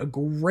could be a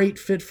great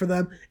fit for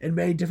them in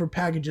many different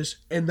packages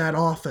in that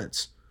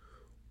offense.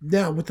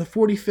 Now, with the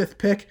 45th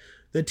pick,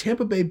 the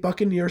Tampa Bay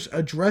Buccaneers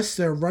address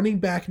their running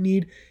back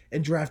need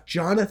and draft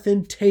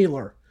Jonathan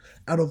Taylor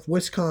out of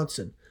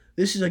Wisconsin.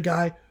 This is a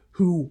guy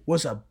who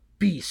was a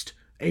beast,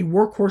 a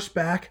workhorse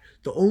back.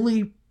 The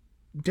only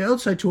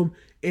downside to him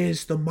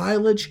is the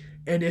mileage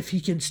and if he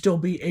can still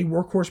be a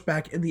workhorse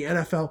back in the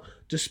NFL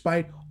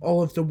despite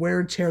all of the wear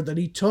and tear that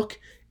he took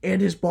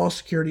and his ball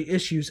security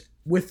issues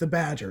with the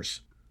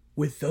Badgers.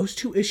 With those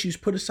two issues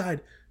put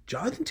aside,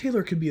 Jonathan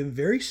Taylor could be a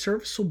very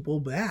serviceable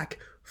back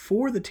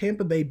for the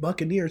Tampa Bay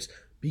Buccaneers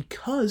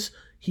because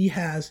he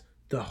has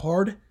the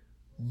hard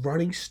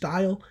running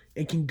style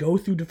and can go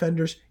through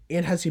defenders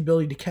and has the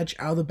ability to catch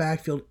out of the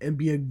backfield and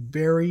be a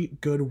very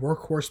good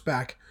workhorse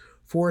back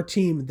for a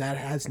team that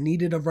has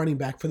needed a running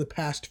back for the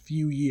past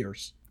few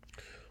years.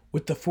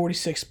 With the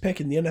 46th pick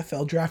in the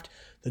NFL draft,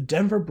 the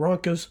Denver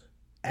Broncos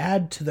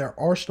add to their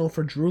arsenal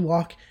for Drew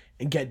Lock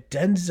and get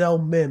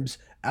Denzel Mims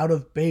out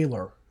of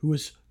Baylor, who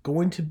is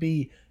going to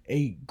be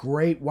a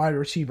great wide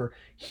receiver.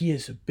 He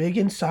is big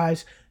in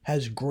size,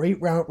 has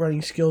great route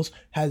running skills,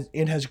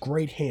 has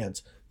great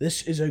hands.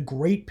 This is a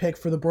great pick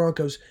for the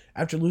Broncos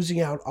after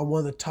losing out on one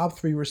of the top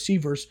 3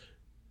 receivers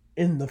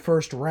in the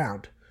first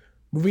round.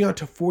 Moving on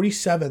to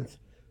 47th,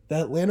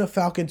 the Atlanta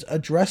Falcons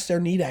address their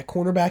need at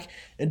cornerback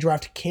and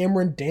draft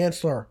Cameron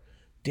Dantzler.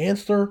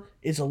 Dantzler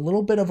is a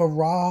little bit of a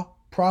raw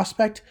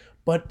prospect,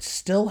 but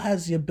still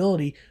has the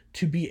ability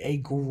to be a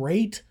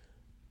great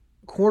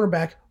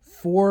cornerback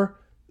for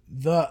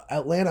the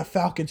Atlanta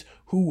Falcons,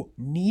 who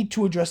need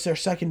to address their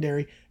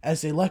secondary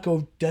as they let go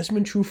of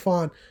Desmond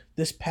Trufant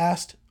this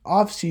past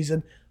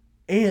offseason,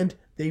 and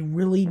they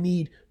really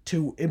need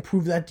to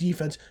improve that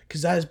defense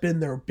because that has been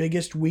their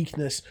biggest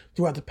weakness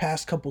throughout the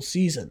past couple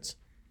seasons.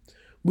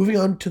 Moving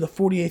on to the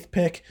 48th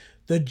pick,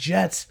 the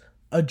Jets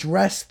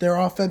address their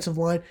offensive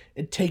line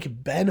and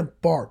take Ben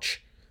Bartch.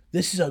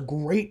 This is a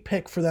great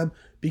pick for them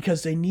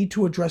because they need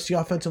to address the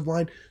offensive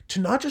line to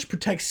not just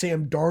protect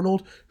Sam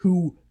Darnold,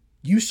 who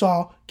you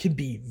saw can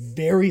be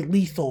very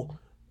lethal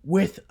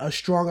with a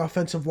strong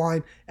offensive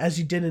line as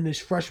he did in his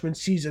freshman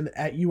season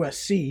at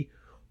USC,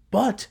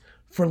 but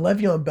for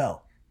Le'Veon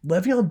Bell.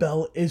 Le'Veon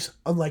Bell is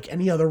unlike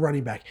any other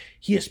running back.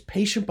 He is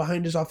patient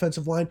behind his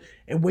offensive line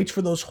and waits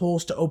for those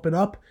holes to open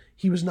up.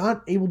 He was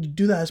not able to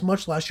do that as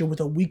much last year with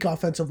a weak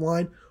offensive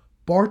line.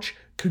 Bartch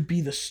could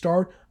be the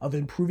start of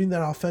improving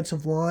that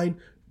offensive line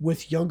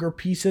with younger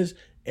pieces,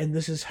 and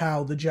this is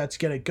how the Jets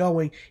get it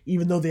going,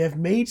 even though they have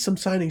made some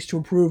signings to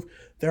improve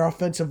their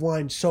offensive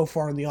line so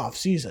far in the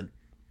offseason.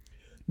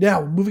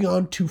 Now, moving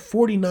on to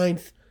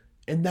 49th,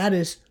 and that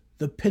is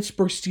the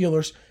Pittsburgh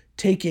Steelers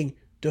taking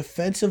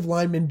defensive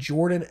lineman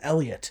Jordan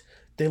Elliott.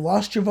 They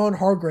lost Javon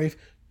Hargrave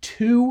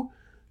to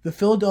the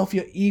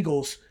Philadelphia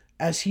Eagles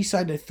as he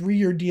signed a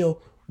 3-year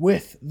deal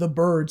with the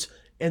Birds,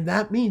 and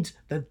that means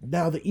that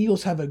now the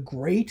Eagles have a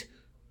great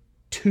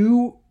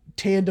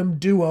two-tandem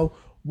duo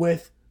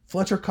with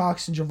Fletcher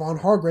Cox and Javon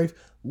Hargrave,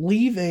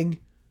 leaving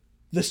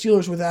the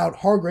Steelers without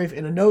Hargrave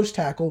and a nose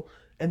tackle,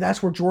 and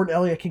that's where Jordan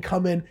Elliott can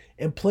come in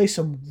and play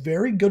some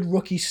very good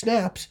rookie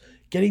snaps,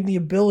 getting the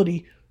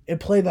ability and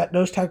play that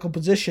nose tackle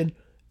position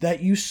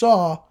that you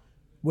saw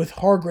with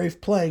Hargrave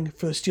playing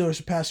for the Steelers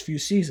the past few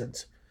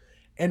seasons.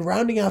 And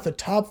rounding out the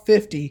top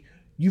 50,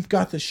 you've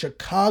got the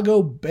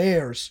Chicago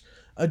Bears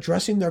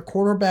addressing their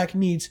cornerback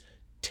needs,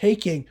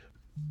 taking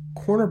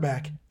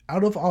cornerback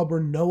out of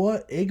Auburn,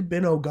 Noah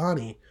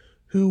Igbinoghene,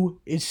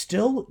 who is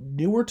still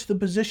newer to the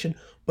position,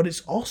 but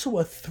is also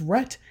a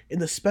threat in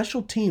the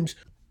special teams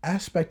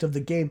aspect of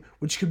the game,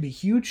 which could be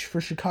huge for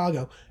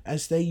Chicago,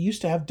 as they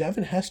used to have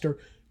Devin Hester.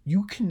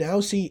 You can now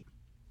see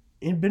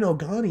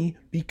Igbinoghene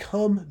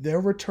become their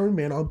return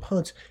man on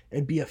punts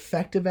and be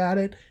effective at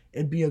it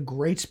and be a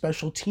great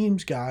special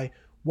teams guy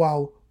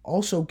while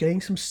also getting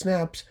some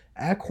snaps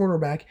at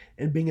cornerback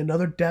and being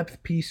another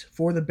depth piece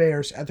for the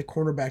Bears at the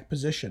cornerback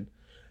position.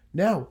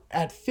 Now,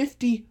 at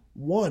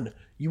 51,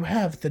 you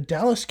have the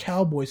Dallas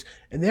Cowboys,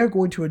 and they're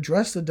going to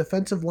address the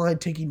defensive line,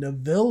 taking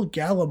Neville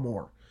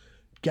Gallimore.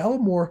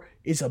 Gallimore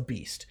is a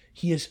beast.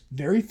 He is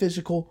very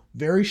physical,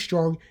 very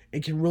strong,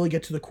 and can really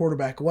get to the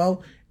quarterback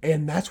well,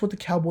 and that's what the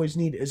Cowboys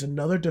need, is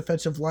another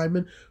defensive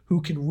lineman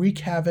who can wreak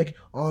havoc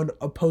on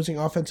opposing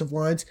offensive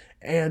lines,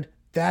 and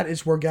that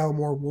is where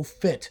Gallimore will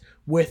fit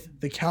with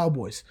the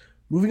Cowboys.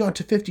 Moving on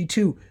to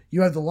 52,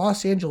 you have the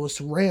Los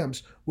Angeles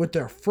Rams with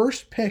their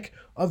first pick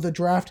of the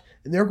draft,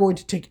 and they're going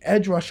to take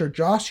edge rusher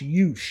Josh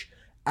Uche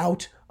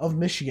out of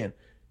Michigan.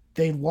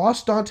 They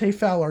lost Dante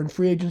Fowler in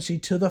free agency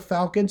to the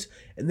Falcons,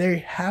 and they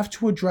have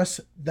to address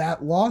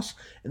that loss,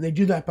 and they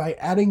do that by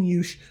adding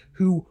Uche,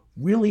 who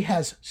really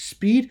has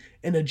speed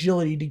and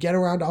agility to get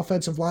around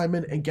offensive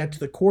linemen and get to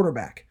the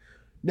quarterback.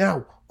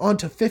 Now, on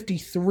to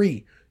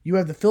 53. You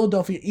have the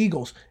Philadelphia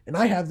Eagles, and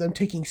I have them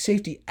taking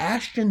safety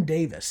Ashton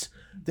Davis.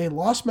 They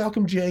lost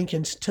Malcolm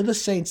Jenkins to the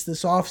Saints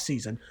this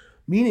offseason,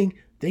 meaning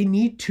they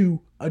need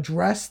to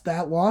address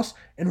that loss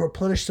and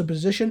replenish the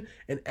position.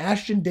 And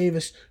Ashton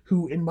Davis,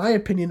 who in my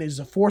opinion is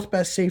the fourth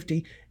best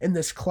safety in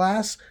this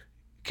class,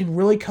 can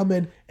really come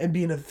in and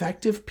be an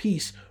effective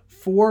piece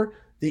for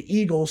the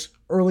Eagles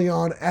early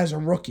on as a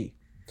rookie.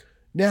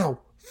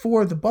 Now,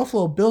 for the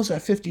Buffalo Bills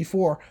at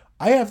 54,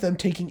 I have them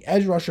taking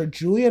edge rusher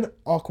Julian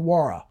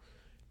Okwara.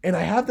 And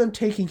I have them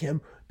taking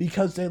him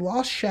because they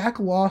lost Shaq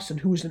Lawson,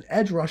 who was an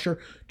edge rusher,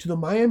 to the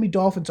Miami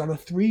Dolphins on a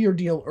 3-year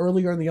deal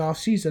earlier in the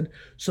offseason.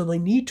 So they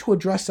need to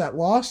address that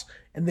loss,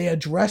 and they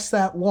address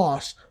that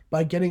loss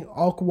by getting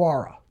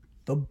Okwara.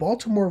 The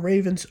Baltimore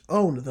Ravens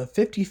own the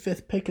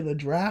 55th pick of the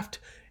draft,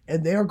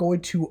 and they are going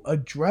to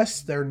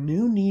address their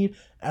new need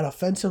at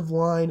offensive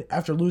line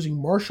after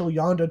losing Marshall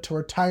Yanda to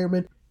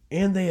retirement,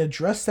 and they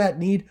address that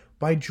need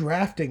by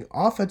drafting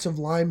offensive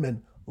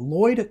lineman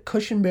Lloyd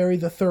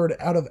Cushenberry III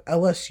out of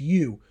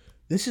LSU.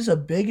 This is a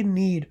big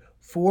need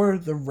for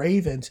the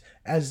Ravens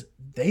as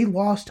they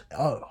lost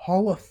a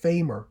Hall of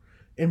Famer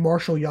in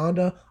Marshall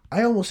Yanda.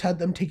 I almost had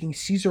them taking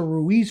Cesar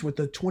Ruiz with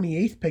the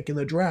 28th pick in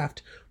the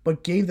draft,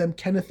 but gave them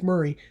Kenneth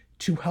Murray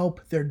to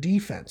help their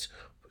defense.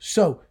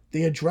 So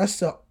they addressed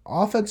the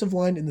offensive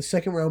line in the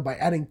second round by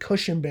adding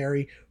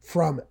Cushenberry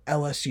from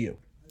LSU.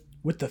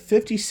 With the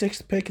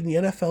 56th pick in the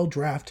NFL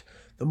draft,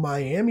 the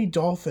Miami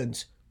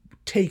Dolphins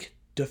take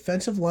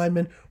defensive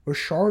lineman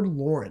Rashard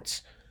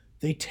Lawrence.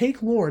 They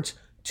take Lawrence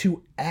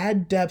to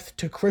add depth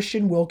to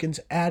Christian Wilkins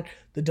at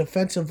the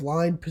defensive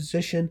line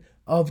position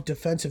of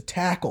defensive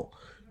tackle.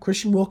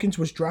 Christian Wilkins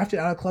was drafted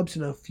out of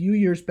Clemson a few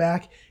years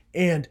back,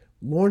 and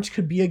Lawrence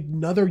could be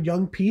another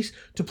young piece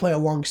to play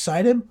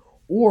alongside him,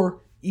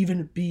 or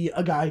even be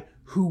a guy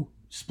who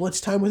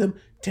splits time with him,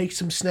 takes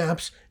some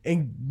snaps,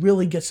 and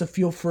really gets a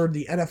feel for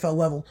the NFL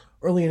level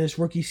early in his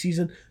rookie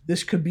season,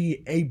 this could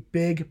be a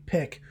big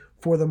pick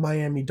for the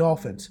Miami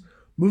Dolphins.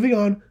 Moving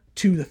on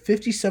to the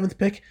 57th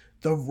pick,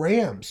 the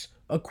Rams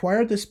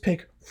acquired this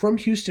pick from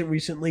Houston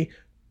recently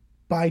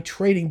by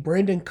trading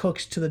Brandon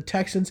Cooks to the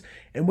Texans,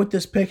 and with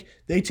this pick,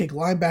 they take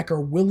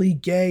linebacker Willie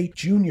Gay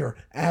Jr.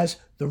 as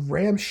the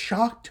Rams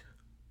shocked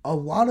a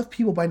lot of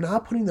people by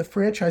not putting the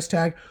franchise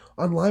tag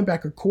on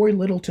linebacker Corey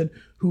Littleton,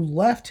 who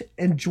left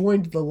and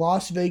joined the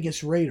Las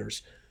Vegas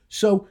Raiders.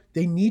 So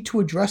they need to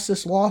address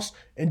this loss,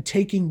 and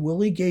taking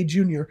Willie Gay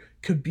Jr.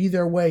 could be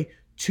their way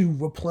to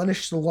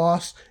replenish the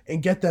loss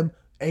and get them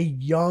a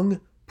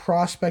young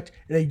prospect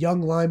and a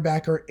young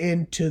linebacker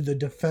into the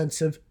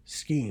defensive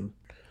scheme.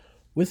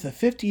 With the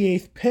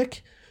 58th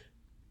pick,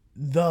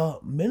 the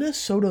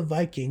Minnesota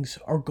Vikings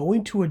are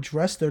going to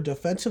address their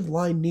defensive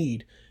line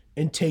need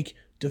and take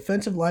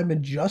defensive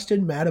lineman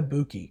Justin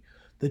Matabuki.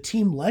 The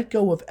team let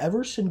go of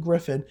Everson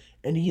Griffin,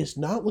 and he is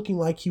not looking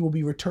like he will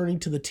be returning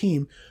to the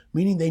team,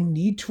 meaning they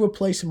need to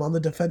replace him on the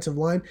defensive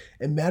line,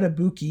 and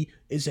Matabuki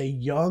is a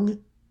young,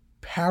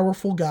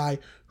 powerful guy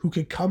who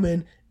could come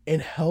in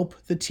and help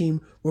the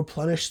team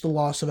replenish the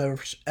loss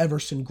of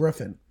Everson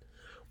Griffin.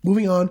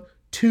 Moving on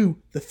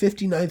to the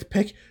 59th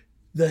pick,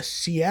 the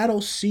Seattle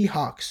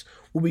Seahawks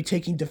will be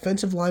taking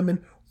defensive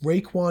lineman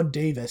Raekwon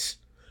Davis,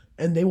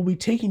 and they will be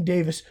taking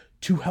Davis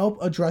to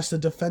help address the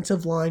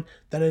defensive line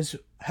that has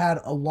had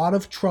a lot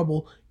of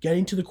trouble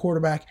getting to the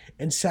quarterback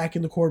and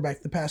sacking the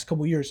quarterback the past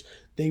couple years.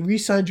 They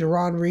re-signed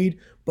Jarran Reed,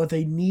 but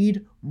they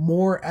need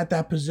more at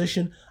that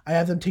position. I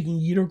have them taking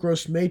Yetur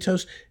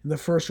Gross-Matos in the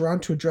first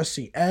round to address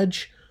the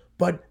edge,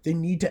 but they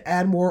need to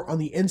add more on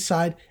the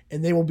inside,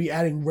 and they will be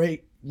adding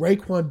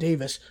Raekwon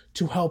Davis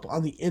to help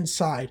on the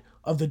inside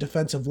of the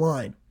defensive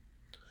line.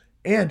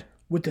 And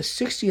with the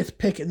 60th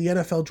pick in the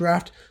NFL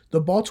draft,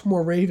 the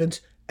Baltimore Ravens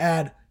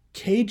add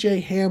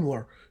KJ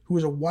Hamler, who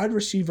is a wide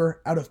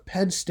receiver out of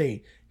Penn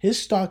State. His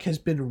stock has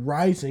been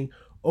rising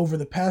over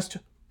the past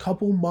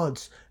couple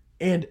months,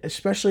 and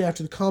especially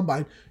after the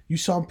combine, you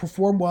saw him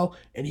perform well,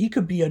 and he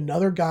could be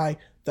another guy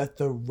that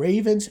the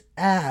Ravens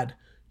add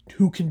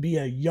who can be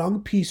a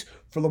young piece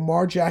for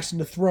Lamar Jackson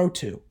to throw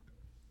to.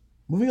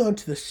 Moving on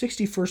to the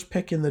 61st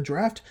pick in the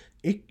draft,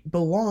 it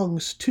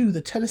belongs to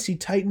the Tennessee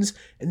Titans,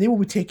 and they will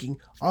be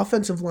taking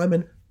offensive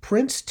lineman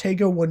Prince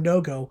Tega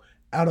Wanogho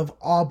out of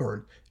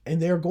Auburn. And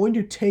they are going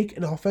to take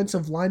an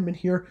offensive lineman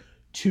here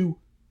to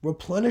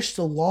replenish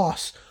the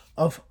loss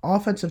of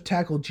offensive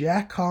tackle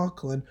Jack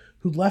Conklin,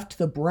 who left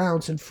the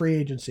Browns in free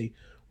agency.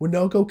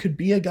 Wanogho could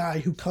be a guy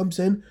who comes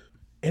in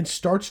and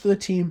starts for the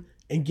team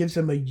and gives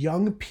them a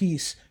young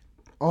piece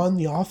on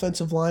the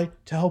offensive line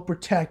to help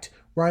protect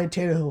Ryan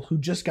Tannehill, who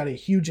just got a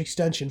huge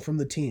extension from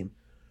the team.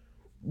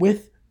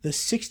 With the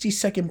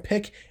 62nd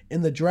pick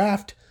in the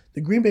draft,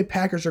 the Green Bay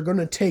Packers are going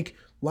to take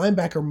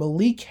linebacker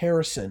Malik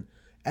Harrison.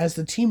 As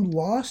the team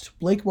lost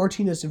Blake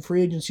Martinez in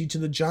free agency to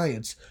the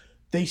Giants,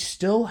 they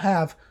still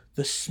have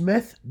the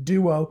Smith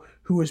duo,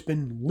 who has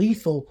been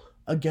lethal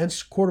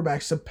against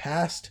quarterbacks the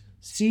past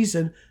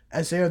season,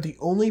 as they are the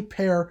only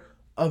pair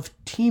of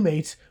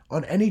teammates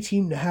on any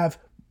team to have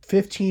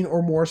 15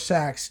 or more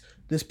sacks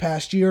this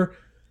past year.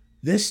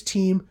 This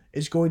team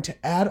is going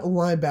to add a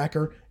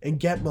linebacker and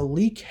get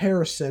Malik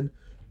Harrison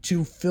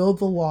to fill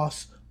the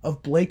loss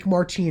of Blake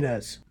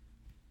Martinez.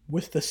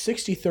 With the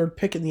 63rd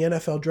pick in the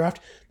NFL draft,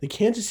 the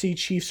Kansas City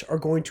Chiefs are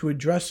going to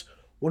address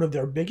one of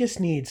their biggest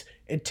needs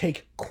and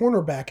take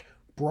cornerback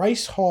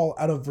Bryce Hall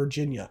out of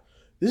Virginia.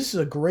 This is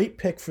a great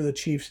pick for the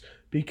Chiefs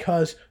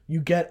because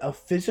you get a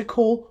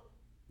physical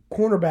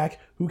cornerback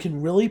who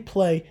can really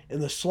play in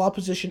the slot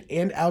position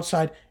and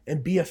outside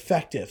and be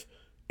effective.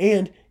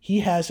 And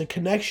he has a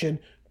connection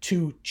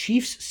to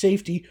Chiefs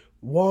safety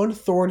Juan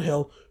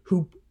Thornhill,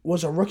 who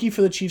was a rookie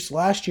for the Chiefs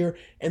last year,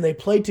 and they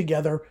played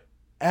together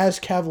as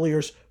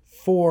Cavaliers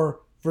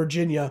for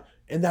Virginia,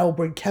 and that will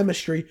bring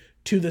chemistry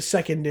to the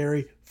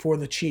secondary for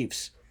the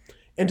Chiefs.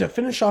 And to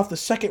finish off the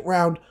second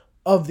round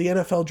of the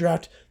NFL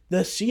draft,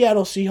 the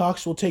Seattle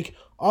Seahawks will take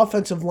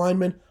offensive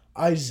lineman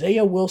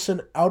Isaiah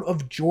Wilson out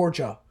of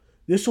Georgia.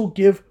 This will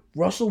give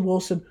Russell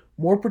Wilson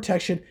more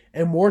protection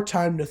and more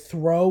time to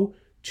throw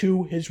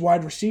to his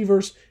wide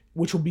receivers,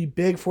 which will be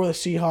big for the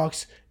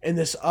Seahawks in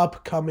this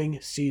upcoming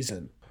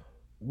season.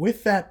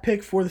 With that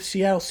pick for the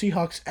Seattle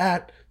Seahawks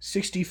at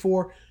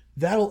 64,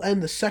 that'll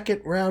end the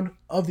second round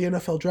of the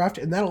NFL draft,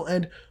 and that'll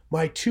end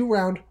my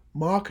 2-round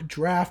mock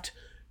draft.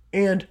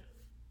 And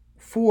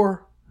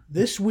for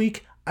this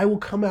week, I will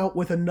come out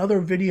with another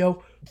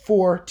video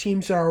for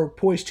teams that are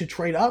poised to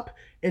trade up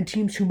and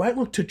teams who might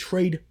look to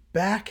trade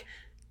back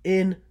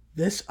in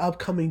this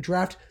upcoming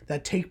draft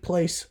that take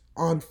place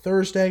on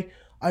Thursday.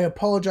 I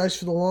apologize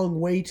for the long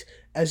wait,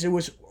 as it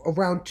was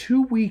around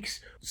 2 weeks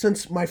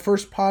since my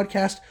first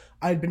podcast.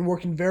 I had been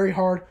working very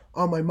hard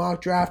on my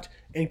mock draft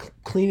and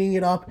cleaning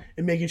it up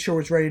and making sure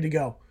it's ready to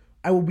go.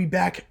 I will be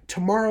back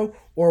tomorrow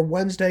or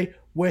Wednesday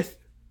with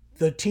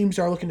the teams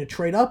that are looking to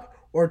trade up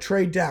or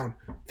trade down.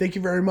 Thank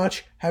you very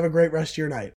much. Have a great rest of your night.